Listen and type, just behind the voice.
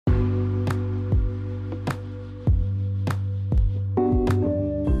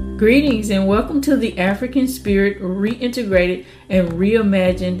Greetings and welcome to the African Spirit Reintegrated and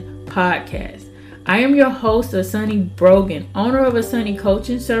Reimagined podcast. I am your host, Asani Brogan, owner of Asani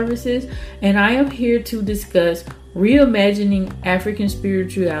Coaching Services, and I am here to discuss reimagining African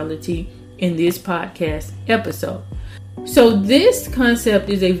spirituality in this podcast episode. So this concept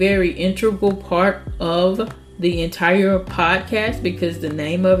is a very integral part of the entire podcast because the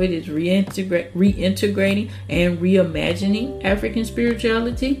name of it is reintegrating and reimagining African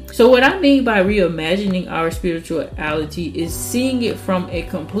spirituality. So what I mean by reimagining our spirituality is seeing it from a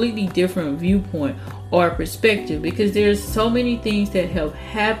completely different viewpoint or perspective, because there's so many things that have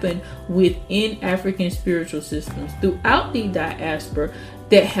happened within African spiritual systems throughout the diaspora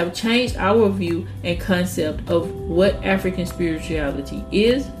that have changed our view and concept of what African spirituality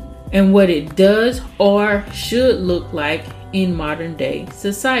is and what it does or should look like in modern day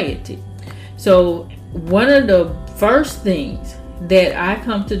society. So one of the first things that I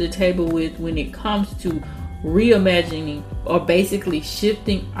come to the table with when it comes to reimagining or basically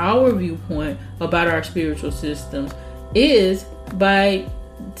shifting our viewpoint about our spiritual systems is by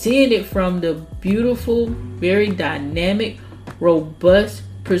seeing it from the beautiful, very dynamic, robust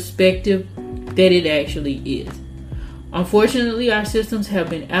perspective that it actually is. Unfortunately, our systems have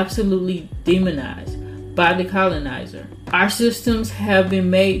been absolutely demonized by the colonizer. Our systems have been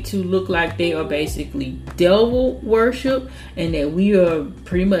made to look like they are basically devil worship and that we are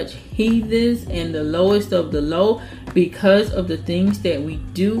pretty much heathens and the lowest of the low because of the things that we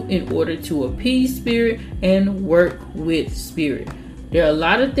do in order to appease spirit and work with spirit. There are a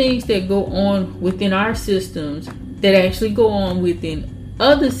lot of things that go on within our systems that actually go on within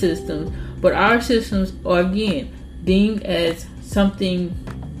other systems, but our systems are again deemed as something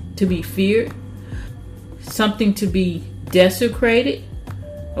to be feared, something to be desecrated,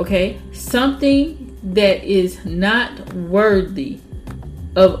 something that is not worthy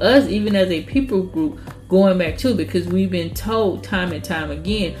of us even as a people group going back to, because we've been told time and time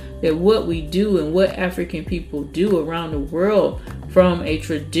again that what we do and what African people do around the world from a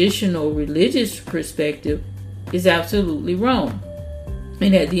traditional religious perspective is absolutely wrong,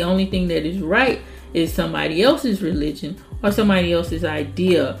 and that the only thing that is right is somebody else's religion or somebody else's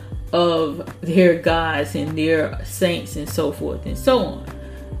idea of their gods and their saints and so forth and so on.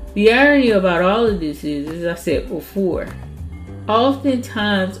 The irony about all of this is, as I said before,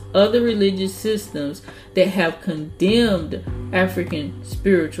 oftentimes other religious systems that have condemned African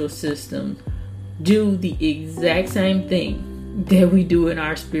spiritual systems do the exact same thing that we do in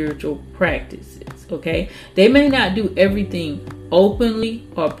our spiritual practices. They may not do everything openly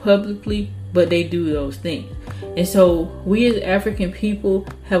or publicly, but they do those things. And so we as African people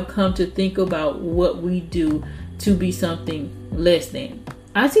have come to think about what we do to be something less than.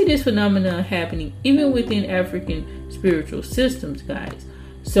 I see this phenomenon happening even within African spiritual systems, guys.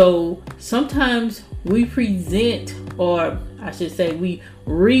 So sometimes we present, or I should say we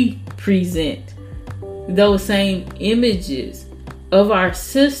represent those same images of our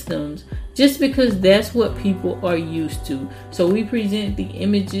systems just because that's what people are used to. So we present the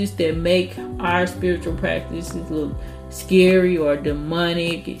images that make our spiritual practices look scary or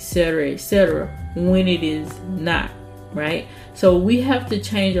demonic, etc., when it is not, right? So we have to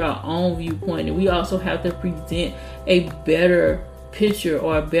change our own viewpoint, and we also have to present a better picture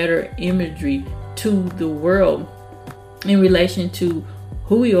or a better imagery to the world in relation to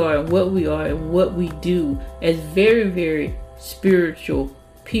who we are and what we do as very, very spiritual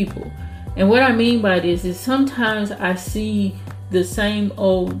people. And what I mean by this is sometimes I see the same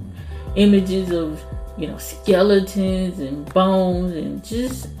old images of, skeletons and bones and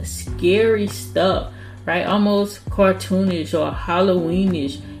just scary stuff, right? Almost cartoonish or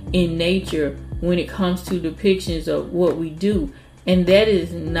Halloweenish in nature when it comes to depictions of what we do. And that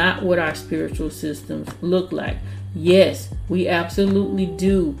is not what our spiritual systems look like. Yes, we absolutely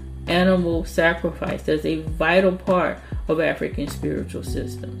do animal sacrifice. That's a vital part of African spiritual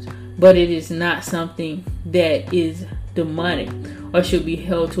systems. But it is not something that is demonic or should be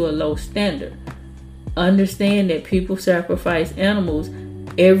held to a low standard. Understand that people sacrifice animals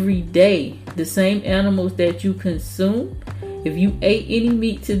every day. The same animals that you consume. If you ate any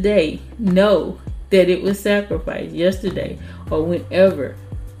meat today, know that it was sacrificed yesterday or whenever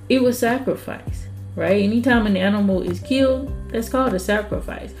it was sacrificed, right? Anytime an animal is killed, that's called a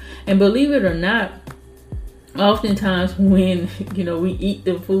sacrifice. And believe it or not, oftentimes when we eat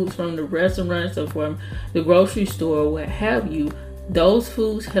the foods from the restaurants or from the grocery store or what have you, those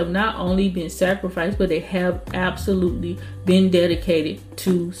foods have not only been sacrificed, but they have absolutely been dedicated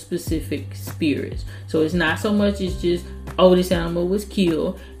to specific spirits. So it's not so much as just, this animal was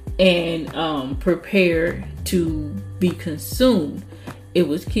killed and prepared to be consumed. it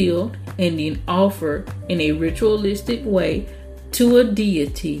was killed and then offered in a ritualistic way to a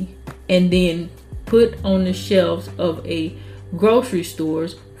deity and then put on the shelves of a grocery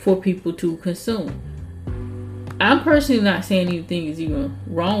stores for people to consume. I'm personally not saying anything is even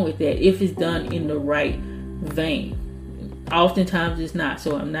wrong with that if it's done in the right vein. Oftentimes it's not,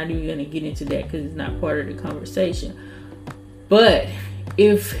 so I'm not even going to get into that because it's not part of the conversation. But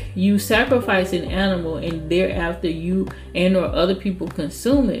if you sacrifice an animal and thereafter you and or other people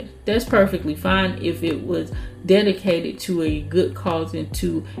consume it, that's perfectly fine if it was dedicated to a good cause and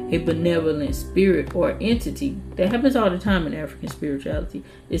to a benevolent spirit or entity. That happens all the time in African spirituality.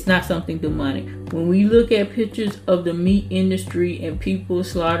 It's not something demonic. When we look at pictures of the meat industry and people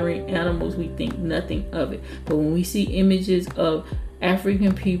slaughtering animals, we think nothing of it. But when we see images of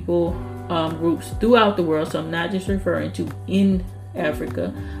African people groups throughout the world, so I'm not just referring to in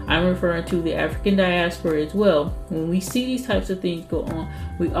Africa, I'm referring to the African diaspora as well. When we see these types of things go on,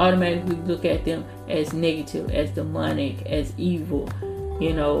 we automatically look at them as negative, as demonic, as evil,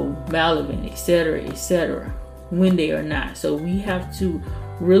 malevolent, etc., when they are not. So we have to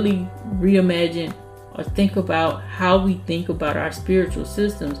really reimagine or think about how we think about our spiritual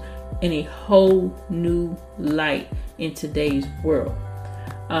systems in a whole new light in today's world.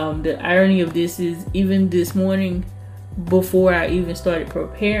 The irony of this is, even this morning, before I even started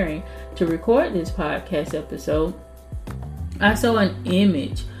preparing to record this podcast episode, I saw an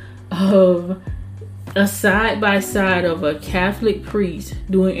image of a side by side of a Catholic priest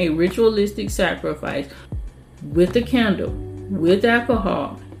doing a ritualistic sacrifice with a candle, with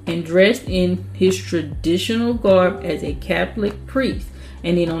alcohol, and dressed in his traditional garb as a Catholic priest.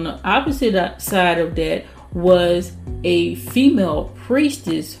 And then on the opposite side of that was a female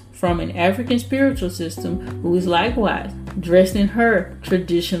priestess from an African spiritual system who was likewise dressed in her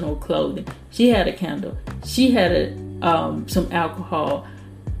traditional clothing. She had a candle, she had some alcohol,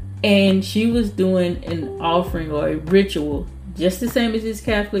 and she was doing an offering or a ritual just the same as this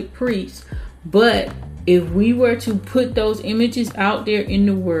Catholic priest. But if we were to put those images out there in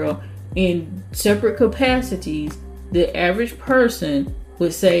the world in separate capacities, the average person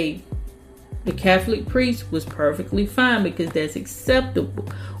would say the Catholic priest was perfectly fine because that's acceptable.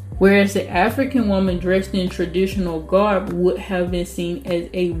 Whereas the African woman dressed in traditional garb would have been seen as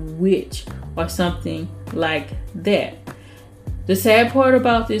a witch or something like that. The sad part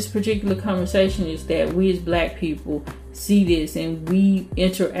about this particular conversation is that we as Black people see this and we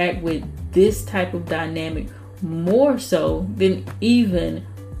interact with this type of dynamic more so than even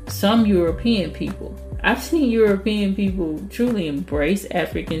some European people. I've seen European people truly embrace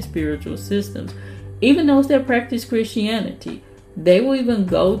African spiritual systems, even those that practice Christianity. They will even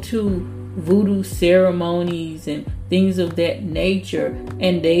go to voodoo ceremonies and things of that nature,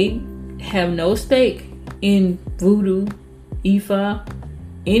 and they have no stake in voodoo, Ifa,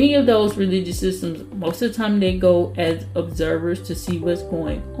 any of those religious systems. Most of the time they go as observers to see what's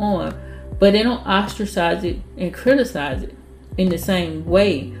going on, but they don't ostracize it and criticize it in the same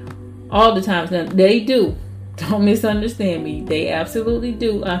way all the time. Now, they do. Don't misunderstand me. They absolutely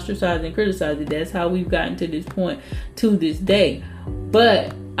do ostracize and criticize it. That's how we've gotten to this point to this day.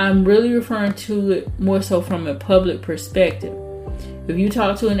 But I'm really referring to it more so from a public perspective. If you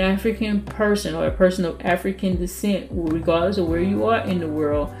talk to an African person or a person of African descent, regardless of where you are in the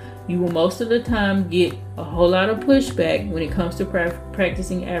world, you will most of the time get a whole lot of pushback when it comes to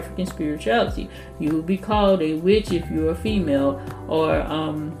practicing African spirituality. You will be called a witch if you're a female, or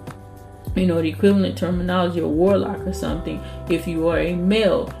the equivalent terminology, a warlock or something if you are a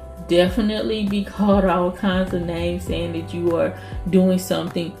male. Definitely be called all kinds of names, saying that you are doing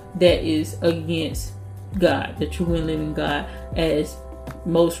something that is against God, the true and living God, as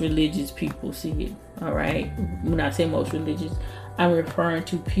most religious people see it. All right, when I say most religious, I'm referring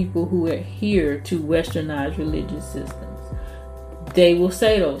to people who adhere to westernized religious systems. They will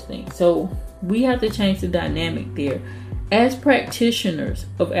say those things. So we have to change the dynamic there as practitioners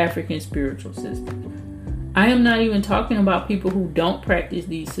of African spiritual systems. I am not even talking about people who don't practice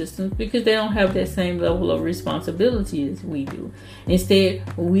these systems because they don't have that same level of responsibility as we do.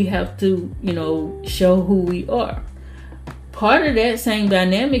 Instead, we have to, show who we are. Part of that same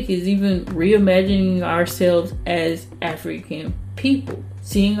dynamic is even reimagining ourselves as African people,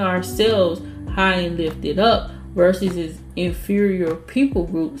 seeing ourselves high and lifted up versus as inferior people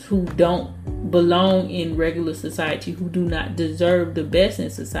groups who don't belong in regular society, who do not deserve the best in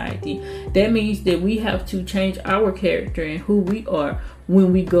society. That means that we have to change our character and who we are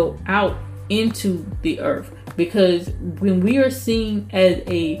when we go out into the earth. Because when we are seen as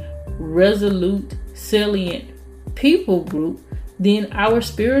a resolute, salient people group, then our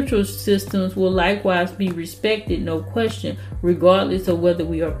spiritual systems will likewise be respected, no question, regardless of whether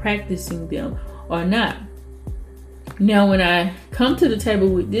we are practicing them or not. Now, when I come to the table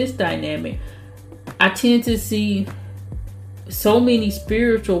with this dynamic, I tend to see so many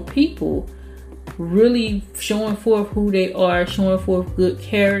spiritual people really showing forth who they are, showing forth good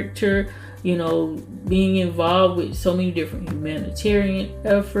character, being involved with so many different humanitarian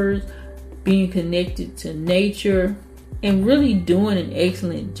efforts, being connected to nature, and really doing an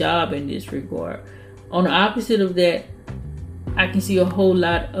excellent job in this regard. On the opposite of that, I can see a whole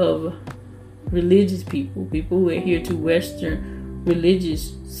lot of religious people who adhere to Western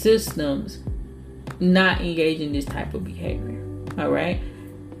religious systems, not engage in this type of behavior. All right.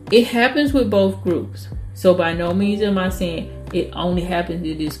 It happens with both groups. So by no means am I saying it only happens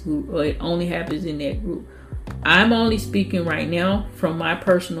in this group or it only happens in that group. I'm only speaking right now from my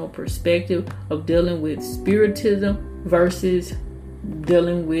personal perspective of dealing with spiritism versus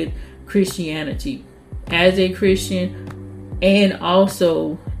dealing with Christianity as a Christian, and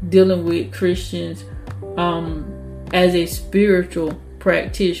also dealing with Christians as a spiritual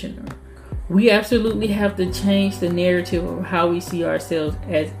practitioner. We absolutely have to change the narrative of how we see ourselves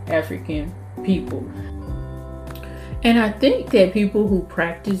as African people. And I think that people who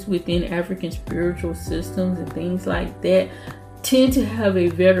practice within African spiritual systems and things like that tend to have a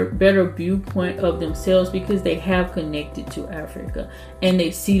better viewpoint of themselves because they have connected to Africa and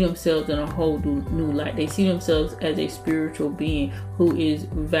they see themselves in a whole new light. They see themselves as a spiritual being who is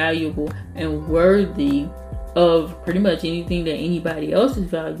valuable and worthy of pretty much anything that anybody else is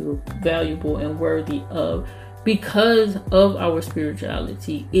valuable and worthy of. Because of our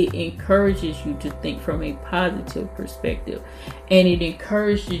spirituality, it encourages you to think from a positive perspective, and it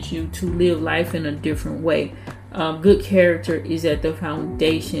encourages you to live life in a different way. Good character is at the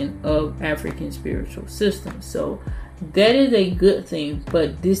foundation of African spiritual systems. So that is a good thing,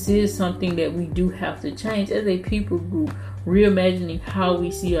 but this is something that we do have to change as a people group, reimagining how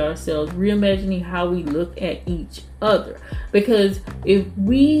we see ourselves, reimagining how we look at each other. Because if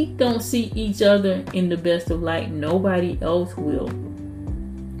we don't see each other in the best of light, nobody else will.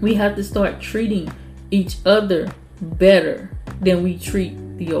 We have to start treating each other better than we treat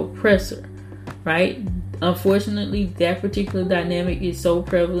the oppressor, right? Unfortunately, that particular dynamic is so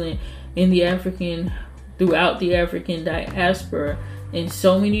prevalent throughout the African diaspora in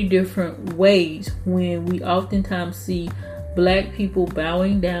so many different ways, when we oftentimes see Black people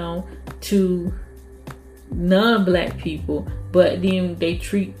bowing down to non-Black people, but then they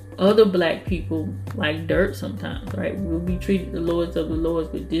treat other Black people like dirt sometimes, right? We'll be treated the lords of the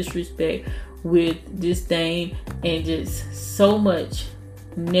lords with disrespect, with disdain, and just so much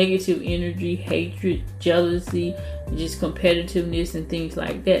negative energy, hatred, jealousy, just competitiveness and things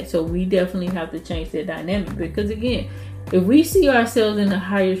like that. So we definitely have to change that dynamic, because again, if we see ourselves in the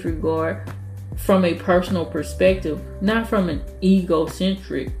highest regard from a personal perspective, not from an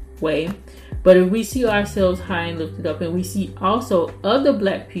egocentric way, but if we see ourselves high and lifted up, and we see also other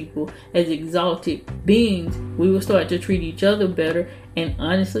Black people as exalted beings, we will start to treat each other better. And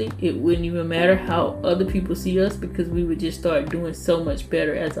honestly, it wouldn't even matter how other people see us, because we would just start doing so much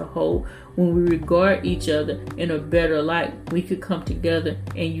better as a whole. When we regard each other in a better light, we could come together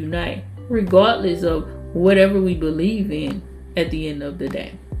and unite, regardless of whatever we believe in at the end of the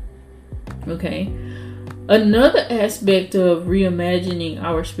day. Okay. Another aspect of reimagining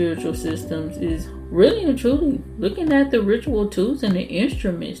our spiritual systems is really and truly looking at the ritual tools and the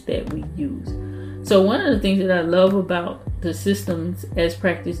instruments that we use. So one of the things that I love about the systems as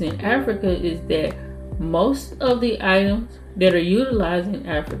practiced in Africa is that most of the items that are utilized in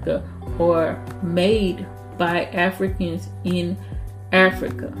Africa are made by Africans in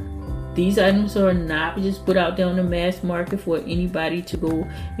Africa. These items are not just put out there on the mass market for anybody to go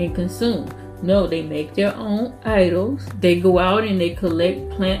and consume. No, they make their own idols. They go out and they collect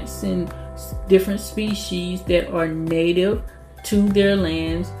plants and different species that are native to their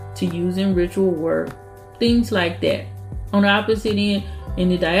lands to use in ritual work, things like that. On the opposite end, in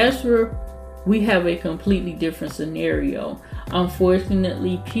the diaspora, we have a completely different scenario.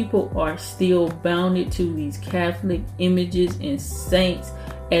 Unfortunately, people are still bounded to these Catholic images and saints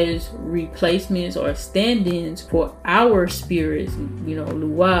as replacements or stand-ins for our spirits,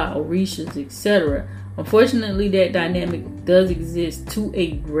 Luwa, Orishas, etc. Unfortunately, that dynamic does exist to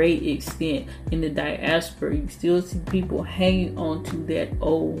a great extent in the diaspora. You still see people hanging on to that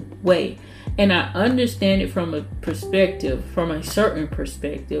old way. And I understand it from a certain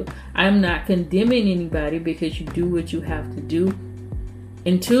perspective. I'm not condemning anybody, because you do what you have to do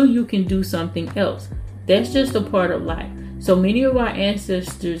until you can do something else. That's just a part of life. So many of our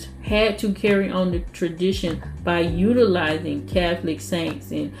ancestors had to carry on the tradition by utilizing Catholic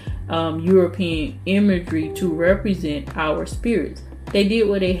saints and European imagery to represent our spirits. They did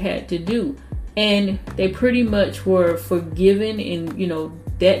what they had to do, and they pretty much were forgiven, and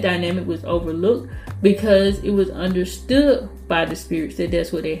that dynamic was overlooked because it was understood by the spirits that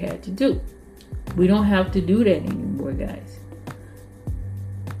that's what they had to do. We don't have to do that anymore, guys.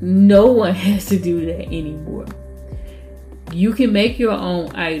 No one has to do that anymore. You can make your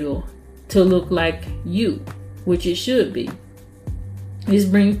own idol to look like you, which it should be. This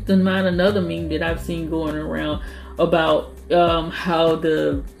brings to mind another meme that I've seen going around about how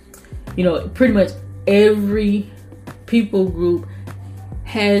pretty much every people group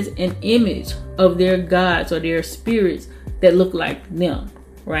has an image of their gods or their spirits that look like them,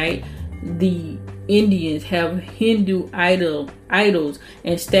 right? The Indians have Hindu idols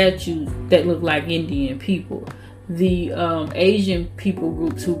and statues that look like Indian people. The Asian people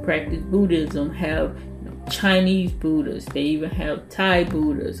groups who practice Buddhism have Chinese Buddhas. They even have Thai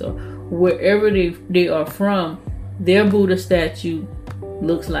Buddhas, or wherever they are from, their Buddha statue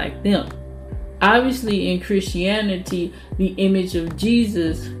looks like them. Obviously, in Christianity, the image of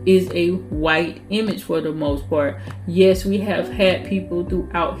Jesus is a white image for the most part. Yes, we have had people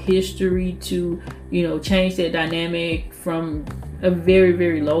throughout history to, change that dynamic from a very,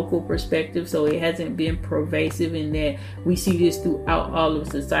 very local perspective. So it hasn't been pervasive in that we see this throughout all of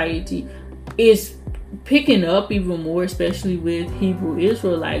society. It's picking up even more, especially with Hebrew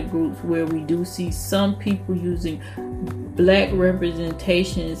Israelite groups, where we do see some people using black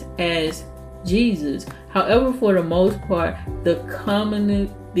representations as Jesus. However, for the most part, the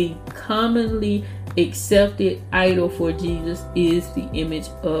commonly accepted idol for Jesus is the image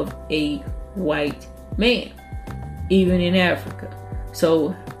of a white man, even in Africa.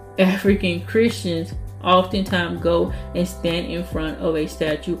 So African Christians oftentimes go and stand in front of a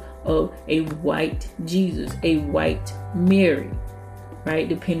statue of a white Jesus, a white Mary, right?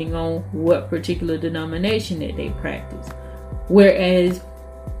 Depending on what particular denomination that they practice. Whereas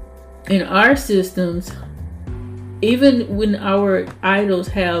in our systems, even when our idols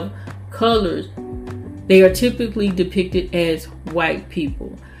have colors, they are typically depicted as white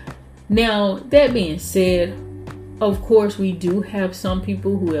people. Now, that being said, of course, we do have some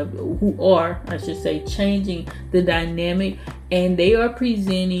people who are changing the dynamic, and they are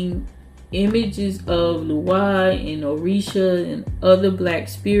presenting images of Luai and Orisha and other black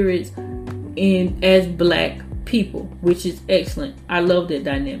spirits as black people, which is excellent. I love that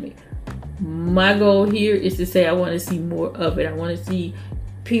dynamic. My goal here is to say I want to see more of it. I want to see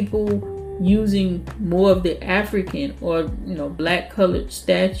people using more of the African or black colored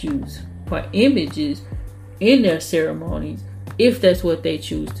statues or images in their ceremonies, if that's what they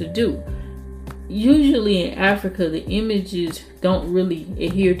choose to do. Usually in Africa, the images don't really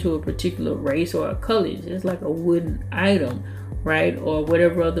adhere to a particular race or a color. It's just like a wooden item, right? Or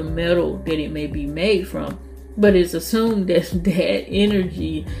whatever other metal that it may be made from. But it's assumed that that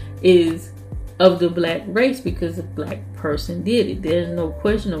energy is of the black race because the black person did it. There's no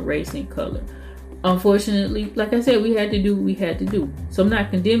question of race and color. Unfortunately, like I said, we had to do what we had to do. So I'm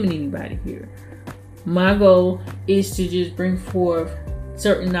not condemning anybody here. My goal is to just bring forth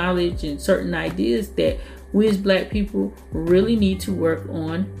certain knowledge and certain ideas that we as black people really need to work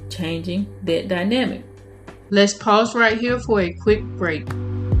on changing that dynamic. Let's pause right here for a quick break.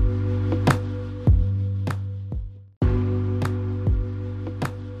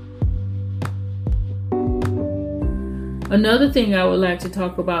 Another thing I would like to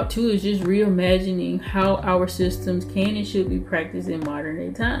talk about too is just reimagining how our systems can and should be practiced in modern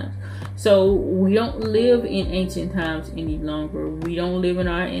day times. So we don't live in ancient times any longer. We don't live in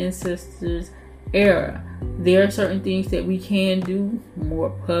our ancestors' era. There are certain things that we can do more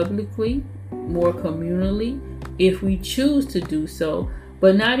publicly, more communally, if we choose to do so.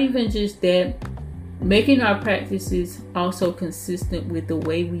 But not even just that, making our practices also consistent with the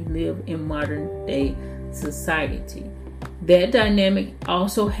way we live in modern day society. That dynamic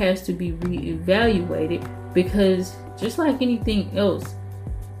also has to be reevaluated because just like anything else,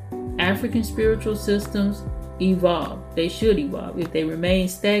 African spiritual systems evolve. They should evolve. If they remain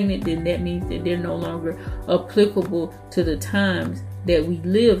stagnant, then that means that they're no longer applicable to the times that we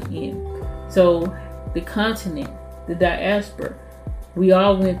live in. So the continent, the diaspora, we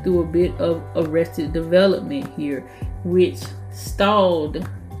all went through a bit of arrested development here, which stalled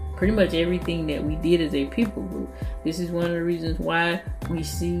pretty much everything that we did as a people group. This is one of the reasons why we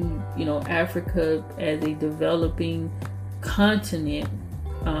see, Africa as a developing continent.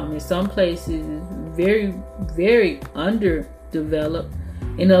 In some places, it's very, very underdeveloped.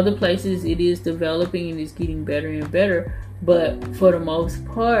 In other places, it is developing and it's getting better and better. But for the most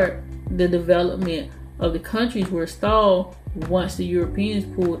part, the development of the countries were stalled once the Europeans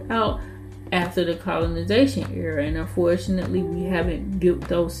pulled out after the colonization era, and unfortunately we haven't built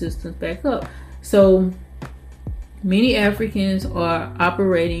those systems back up. So many Africans are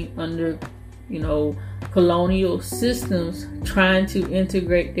operating under, colonial systems, trying to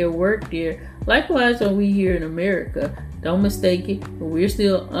integrate their work there. Likewise are we here in America. Don't mistake it, but we're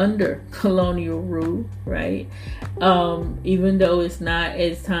still under colonial rule, right? Even though it's not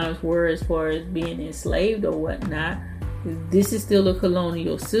as times were as far as being enslaved or whatnot, this is still a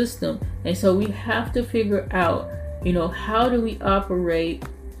colonial system. And so we have to figure out, how do we operate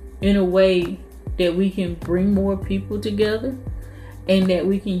in a way that we can bring more people together and that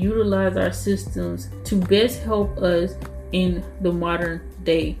we can utilize our systems to best help us in the modern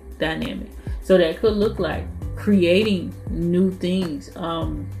day dynamic. So that could look like creating new things.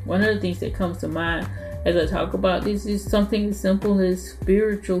 One of the things that comes to mind as I talk about this is something as simple as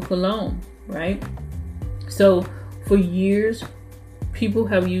spiritual cologne, right? So for years, people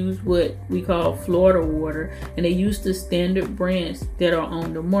have used what we call Florida water, and they use the standard brands that are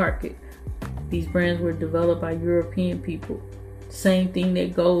on the market. These brands were developed by European people. Same thing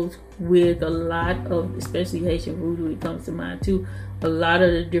that goes with a lot of, especially Haitian voodoo, it comes to mind too. A lot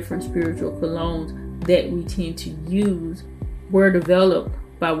of the different spiritual colognes that we tend to use were developed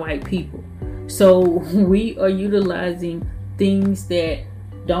by white people. So we are utilizing things that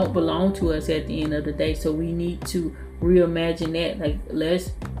don't belong to us at the end of the day. So we need to reimagine that. Like,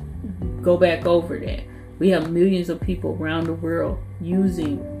 let's go back over that. We have millions of people around the world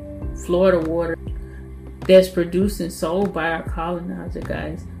using Florida water that's produced and sold by our colonizer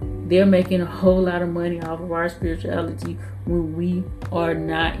guys. They're making a whole lot of money off of our spirituality when we are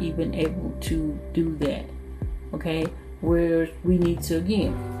not even able to do that. Okay, where we need to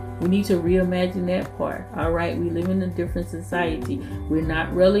reimagine that part. All right, we live in a different society. We're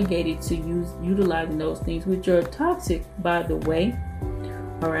not relegated to utilizing those things, which are toxic, by the way.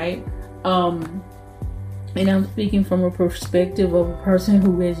 All right. And I'm speaking from a perspective of a person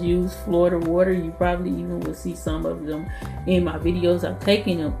who has used Florida water. You probably even will see some of them in my videos. I've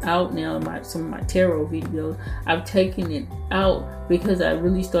taken them out now in some of my tarot videos. I've taken it out because I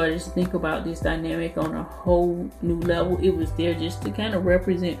really started to think about this dynamic on a whole new level. It was there just to kind of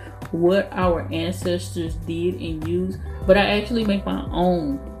represent what our ancestors did and used. But I actually make my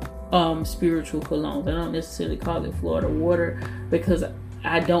own spiritual colognes. I don't necessarily call it Florida water because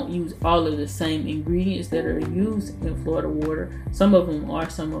I don't use all of the same ingredients that are used in Florida water. Some of them are,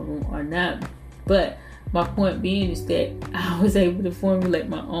 some of them are not. But my point being is that I was able to formulate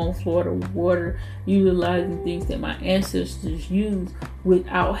my own Florida water utilizing things that my ancestors used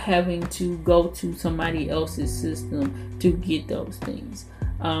without having to go to somebody else's system to get those things.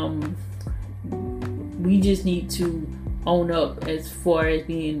 We just need to own up as far as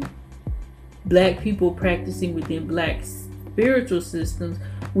being black people practicing within black spiritual systems.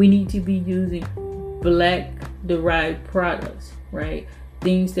 We need to be using black derived products, right?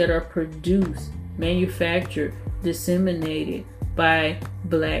 Things that are produced, manufactured, disseminated by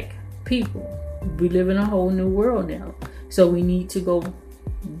black people. We live in a whole new world now. So we need to go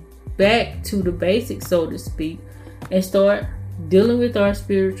back to the basics, so to speak, and start dealing with our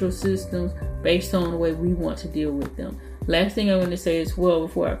spiritual systems based on the way we want to deal with them. Last thing I want to say as well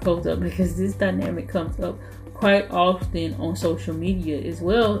before I close up, because this dynamic comes up quite often on social media as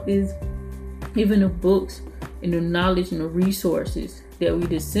well, is even the books and the knowledge and the resources that we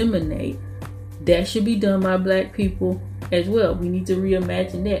disseminate, that should be done by black people as well. We need to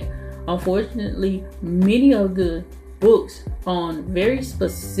reimagine that. Unfortunately, many of the books on very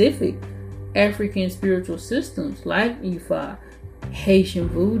specific African spiritual systems like Ifa, Haitian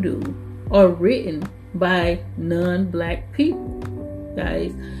voodoo, are written by non-black people.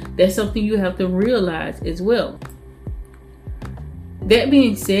 Guys, that's something you have to realize as well. That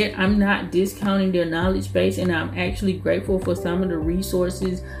being said, I'm not discounting their knowledge base, and I'm actually grateful for some of the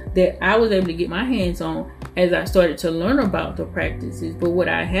resources that I was able to get my hands on as I started to learn about the practices. But what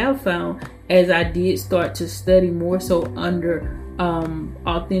I have found as I did start to study more so under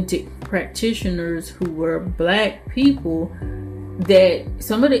authentic practitioners who were black people, that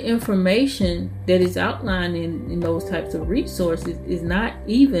some of the information that is outlined in those types of resources is not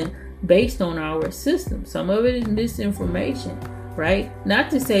even based on our system. Some of it is misinformation, right?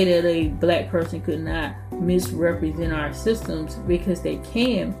 Not to say that a black person could not misrepresent our systems, because they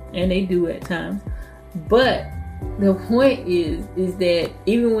can, and they do at times. But the point is that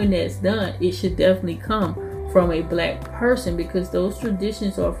even when that's done, it should definitely come from a black person, because those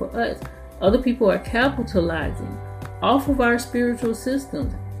traditions are for us. Other people are capitalizing off of our spiritual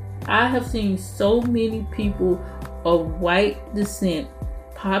systems. I have seen so many people of white descent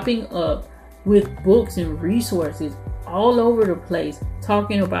popping up with books and resources all over the place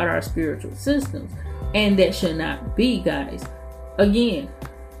talking about our spiritual systems. And that should not be, guys. Again,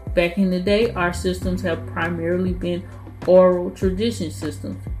 back in the day, our systems have primarily been oral tradition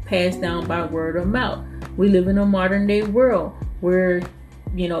systems passed down by word of mouth. We live in a modern day world where,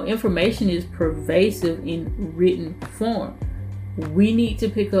 information is pervasive in written form. We need to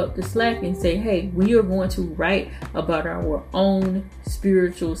pick up the slack and say, hey, we are going to write about our own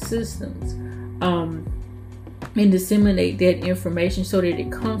spiritual systems, and disseminate that information so that it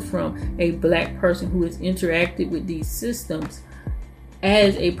comes from a black person who has interacted with these systems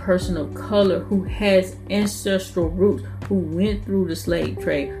as a person of color who has ancestral roots, who went through the slave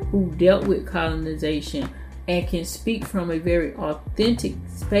trade, who dealt with colonization, and can speak from a very authentic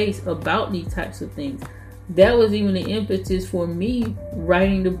space about these types of things. That was even the impetus for me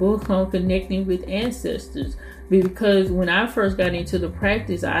writing the book on connecting with ancestors, because when I first got into the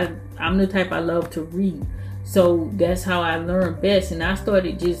practice, I'm the type I love to read. So that's how I learned best. And I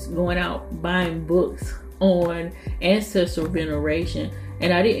started just going out buying books on ancestral veneration.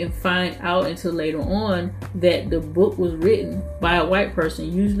 And I didn't find out until later on that the book was written by a white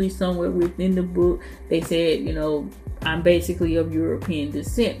person. Usually somewhere within the book, they said, I'm basically of European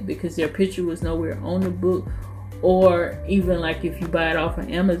descent, because their picture was nowhere on the book. Or even like if you buy it off of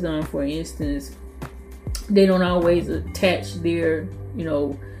Amazon, for instance, they don't always attach their,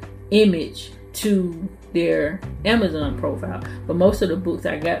 image to their Amazon profile. But most of the books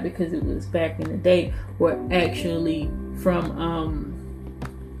I got, because it was back in the day, were actually from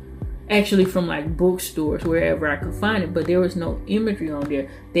like bookstores, wherever I could find it. But there was no imagery on there.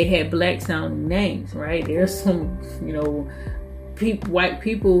 They had black sounding names, right? There's some white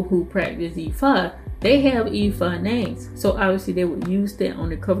people who practice Ifa. They have Ifa names, so obviously they would use that on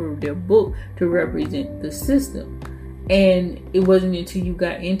the cover of their book to represent the system. And it wasn't until you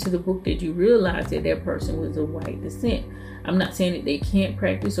got into the book that you realized that that person was of white descent. I'm not saying that they can't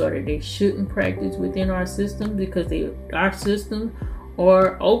practice or that they shouldn't practice within our system, because our systems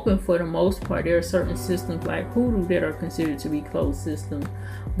are open for the most part. There are certain systems like hoodoo that are considered to be closed systems.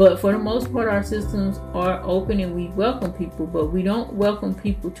 But for the most part, our systems are open and we welcome people, but we don't welcome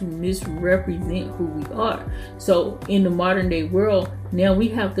people to misrepresent who we are. So in the modern day world, now we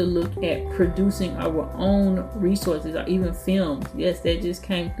have to look at producing our own resources, or even films. Yes, that just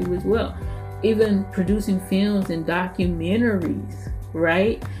came through as well. Even producing films and documentaries,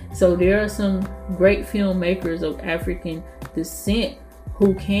 right? So there are some great filmmakers of African descent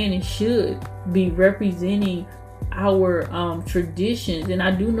who can and should be representing our traditions. And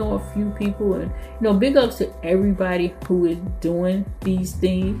I do know a few people, and big ups to everybody who is doing these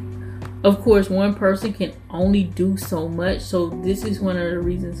things. Of course, one person can only do so much. So this is one of the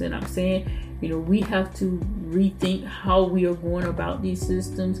reasons that I'm saying, we have to rethink how we are going about these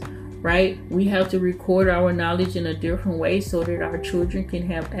systems, right? We have to record our knowledge in a different way so that our children can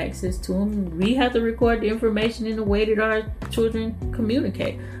have access to them. We have to record the information in a way that our children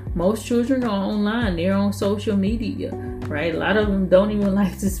communicate. Most children are online. They're on social media, right? A lot of them don't even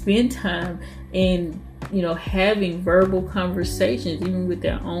like to spend time in, having verbal conversations, even with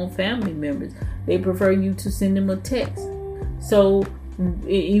their own family members. They prefer you to send them a text. So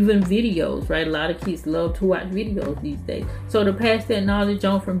even videos, right? A lot of kids love to watch videos these days. So to pass that knowledge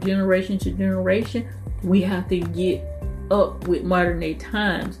on from generation to generation, we have to get up with modern day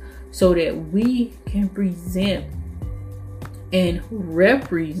times so that we can present and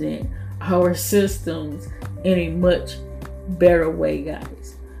represent our systems in a much better way,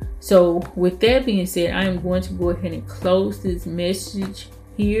 guys. So with that being said, I am going to go ahead and close this message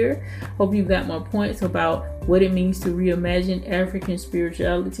here. Hope you got my points about what it means to reimagine African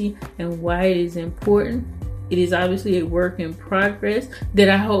spirituality and why it is important. It is obviously a work in progress that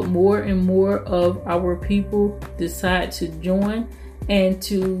I hope more and more of our people decide to join and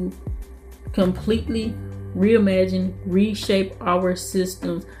to completely reimagine, reshape our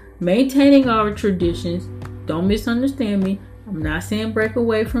systems, maintaining our traditions. Don't misunderstand me. I'm not saying break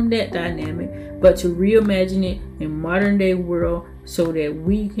away from that dynamic, but to reimagine it in modern day world so that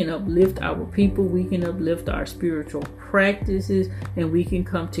we can uplift our people, we can uplift our spiritual practices, and we can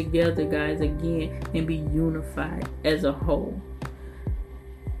come together, guys, again and be unified as a whole.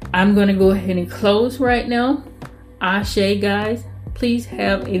 I'm going to go ahead and close right now. Ashe, guys. Please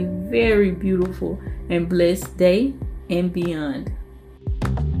have a very beautiful and blessed day and beyond.